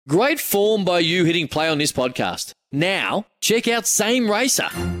Great form by you hitting play on this podcast. Now, check out Same Racer,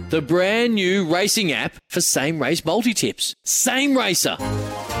 the brand new racing app for same race multi-tips. Same Racer.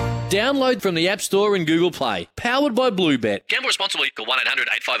 Download from the App Store and Google Play. Powered by Bluebet. Gamble responsibly. Call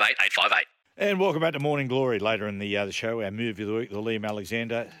 1-800-858-858. And welcome back to Morning Glory. Later in the show, our movie of the week, the Liam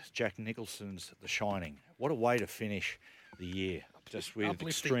Alexander, Jack Nicholson's The Shining. What a way to finish the year, just with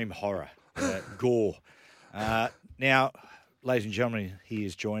extreme horror, gore. Now, ladies and gentlemen, he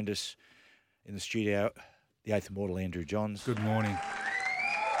has joined us in the studio, the Eighth Immortal, Andrew Johns. Good morning.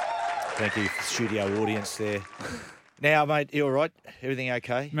 Thank you for the studio audience there. Now, mate, you all right? Everything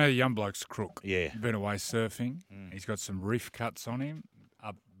okay? Mate, the young bloke's crook. Yeah. Been away surfing. He's got some reef cuts on him.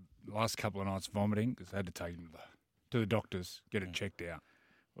 Up last couple of nights vomiting because they had to take him to the doctors, get it checked out.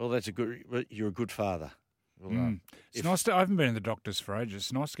 Well, you're a good father. Well, It's nice I haven't been in the doctors for ages.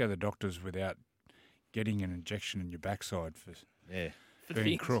 It's nice to go to the doctors without getting an injection in your backside for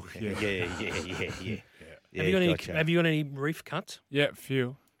being crook. Yeah. Have you got any reef cuts? Yeah, a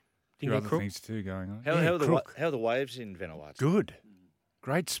few. Think Few you're other crook? things too going on. How are the waves in Vanuatu? Good.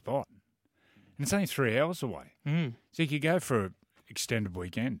 Great spot. And it's only 3 hours away. So you could go for an extended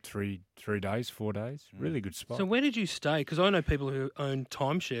weekend, 3 days, 4 days. Really good spot. So where did you stay? Because I know people who own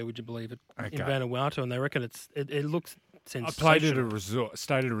timeshare, would you believe it, in Vanuatu, and they reckon it looks sensational. I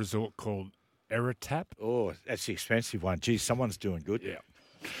stayed at a resort called Eratap. Oh, that's the expensive one. Geez, someone's doing good. Yeah.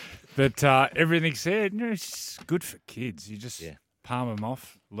 But everything's there. You know, it's good for kids. You just palm them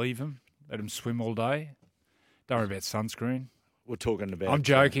off, leave them, let them swim all day. Don't worry about sunscreen. We're talking about... I'm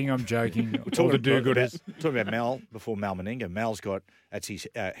joking. We're talking about Mal, before Mal Meninga. Mal's got... That's his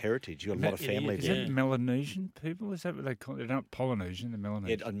heritage. You've got a lot of family Is there. it Melanesian people? Is that what they call it? They're not Polynesian, they're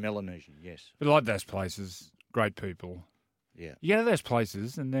Melanesian. Yeah, Melanesian, yes. But like those places, great people. Yeah. You go to those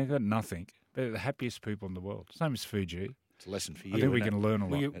places and they've got nothing. They're the happiest people in the world. Same as Fiji. It's a lesson for you. I think we can learn a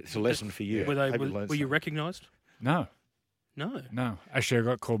lot. It's a lesson for you. Were you recognised? No. No. Actually, I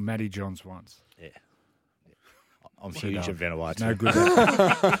got called Matty Johns once. Yeah. I'm huge in Vanuatu. No good.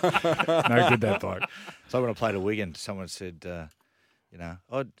 That bloke. So when I played a Wigan, someone said,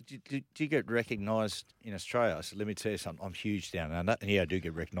 oh, do you get recognised in Australia? I said, let me tell you something. I'm huge down under. And yeah, I do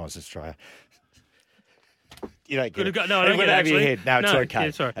get recognised in Australia. You don't get it. No, I don't get it, actually. Your head. No, it's okay.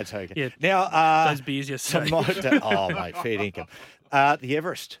 Yeah, sorry. That's okay. Yeah. Now, Those beers yesterday. mate, fair income. The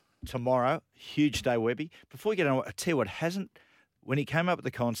Everest tomorrow, huge day, Webby. Before we get on, I tell you what when he came up with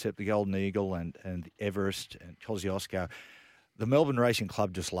the concept, the Golden Eagle and the Everest and Kosciuszko, the Melbourne Racing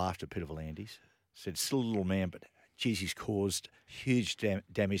Club just laughed at Peter V'landys. Said, still a little man, but geez, he's caused huge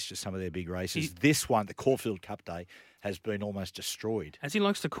damage to some of their big races. This one, the Caulfield Cup Day, has been almost destroyed. As he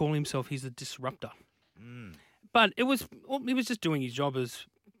likes to call himself, he's a disruptor. But he was just doing his job as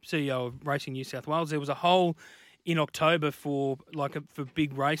CEO of Racing New South Wales. There was a hole in October for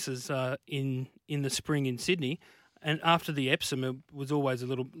big races in the spring in Sydney, and after the Epsom, it was always a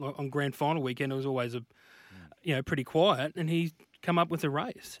little on grand final weekend. It was always pretty quiet, and he come up with a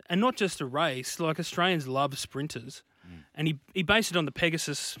race, and not just a race. Like Australians love sprinters, and he based it on the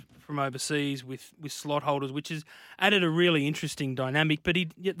Pegasus from overseas with slot holders, which has added a really interesting dynamic. But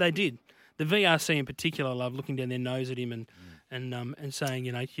they did. The VRC in particular love looking down their nose at him and saying,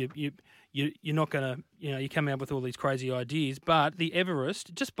 you're not going to, you're coming up with all these crazy ideas. But the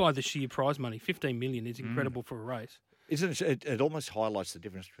Everest, just by the sheer prize money, $15 million is incredible for a race. Isn't it? It almost highlights the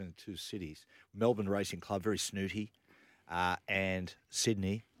difference between the two cities. Melbourne Racing Club, very snooty, and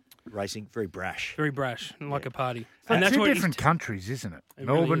Sydney Racing, very brash. Very brash, like a party. And that's two different countries, isn't it?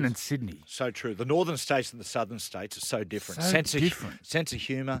 Melbourne really and Sydney. So true. The northern states and the southern states are so different. Sense of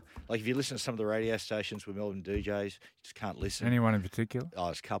humour. Like if you listen to some of the radio stations with Melbourne DJs, you just can't listen. Anyone in particular? Oh,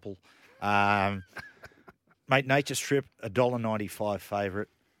 there's a couple. Mate, Nature Strip, $1.95 favourite.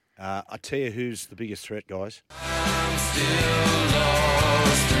 I tell you who's the biggest threat, guys. I'm still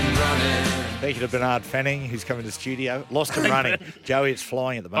lost and running. Thank you to Bernard Fanning, who's come in the studio. Lost and running. Joey, it's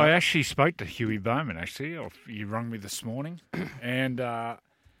flying at the moment. I actually spoke to Huey Bowman, actually. You rung me this morning. And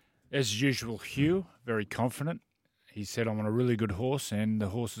as usual, Hugh, very confident. He said, I'm on a really good horse, and the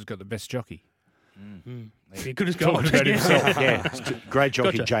horse has got the best jockey. He could have gone about himself. Yeah, great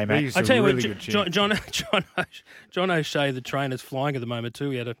jockey, Gotcha. J-Mac. He's I tell you really what, good John O'Shea, the trainer's flying at the moment too.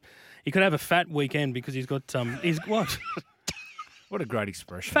 He could have a fat weekend because he's got he's what? What a great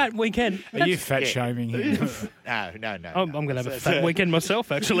expression. Fat weekend. Are you fat shaming him? No. I'm going to have a fat weekend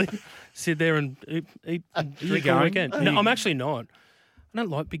myself, actually. Sit there and eat and drink all weekend. No, I'm actually not. I don't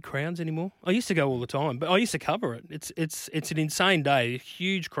like big crowds anymore. I used to go all the time, but I used to cover it. It's an insane day, a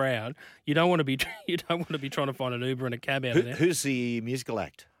huge crowd. You don't want to be trying to find an Uber and a cab out of there. Who's the musical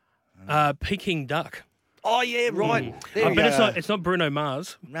act? Peking Duck. Oh, yeah, right. There you But go. it's not Bruno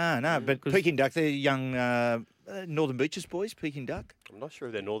Mars. No, but Peking duck, they're young Northern Beaches boys, Peking duck. I'm not sure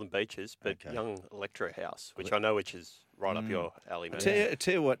if they're Northern Beaches, but Okay. Young Electro House, which I know is right up your alley, mate.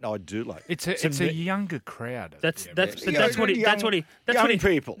 Tell you what, I do like. It's a younger crowd. That's Yeah, what he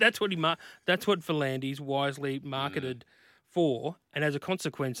people. That's what Volandis wisely marketed for, and as a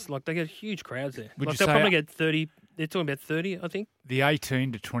consequence, like they get huge crowds there. Would Like you they'll say- probably get 30. They're talking about 30, I think. The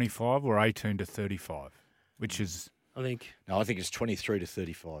 18 to 25 or 18 to 35, which is I think. No, I think it's 23 to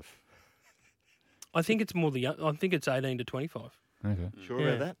 35. I think it's more I think it's 18 to 25. okay. Sure Yeah.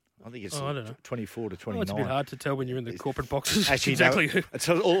 about that? I think it's I don't know. 24 to 29. Oh, it's a bit hard to tell when you're in the corporate boxes. Actually, exactly. no, it's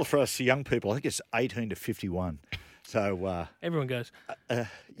all for us young people. I think it's 18 to 51. So, Everyone goes.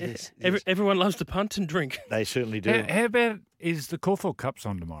 yes, Everyone loves to punt and drink. they certainly do. How about is the Caulfield Cup's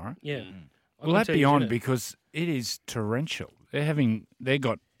on tomorrow? Yeah. Will that be on because it is torrential? They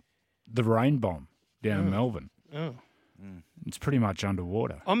got the rain bomb down in Melbourne. Oh. It's pretty much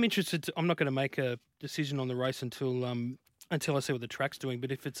underwater. I'm interested. I'm not going to make a decision on the race until I see what the track's doing.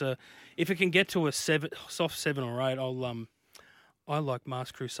 But if it can get to a soft 7 or 8, I like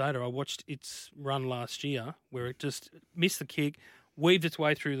Mars Crusader. I watched its run last year where it just missed the kick, weaved its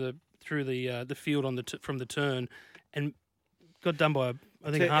way through the field from the turn, and got done by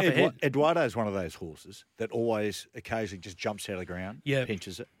I think half a head. Eduardo is one of those horses that always occasionally just jumps out of the ground,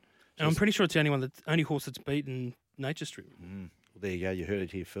 pinches it. And I'm pretty sure it's the only horse that's beaten Nature Strip. Well, there you go. You heard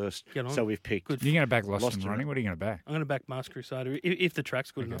it here first. Get on. So we've picked. Good. You're going to back Lost Lost and and Running? What are you going to back? I'm going to back Mars Crusader if the track's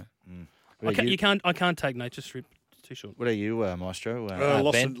good enough. What I are can't take Nature Strip. It's too short. What are you, Maestro?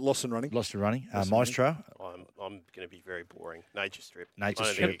 Lost Ben? and Running. Lost and Running. Maestro. I'm going to be very boring. Nature Strip. Nature I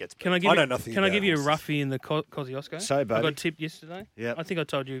don't Strip. think it gets Can I better. give I you, know nothing Can I about give you a horses. roughie in the Kosciuszko? So, I buddy. got tipped yesterday. Yep. I think I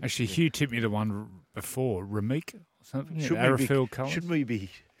told you. Actually, Hugh tipped me the one before, Ramik or something. Shouldn't we be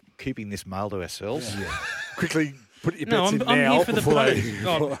keeping this mail to ourselves? Quickly put your No, bets in I'm now here for the before bloody. they-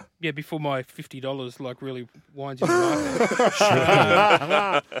 Oh, yeah, before my $50 really winds in the market.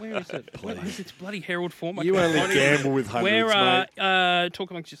 Where is it? Where is it? It's bloody Herald form. I You can't only find it. gamble with hundreds, mate. Talk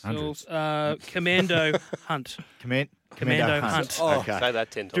amongst yourselves. Commando Hunt. Commando Hunt. Okay. Say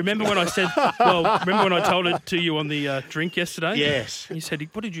that 10 times. Do you remember when I said? Well, remember when I told it to you on the drink yesterday? Yes. You said,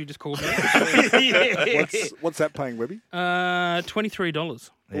 "What did you just call me?" What's that paying, Webby? $23.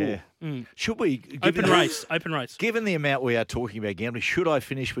 Yeah. Should we Open race. Given the amount we are talking about gambling, should I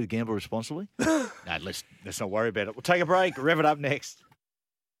finish with gamble responsibly? No, let's not worry about it. We'll take a break. Rev it up next.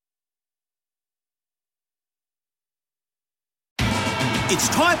 It's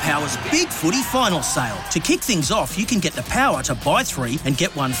Tyre Power's Big Footy Final Sale. To kick things off, you can get the power to buy 3 and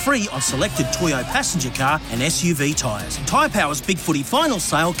get 1 free on selected Toyo passenger car and SUV tyres. Tyre Power's Big Footy Final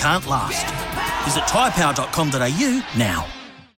Sale can't last. Visit tyrepower.com.au now.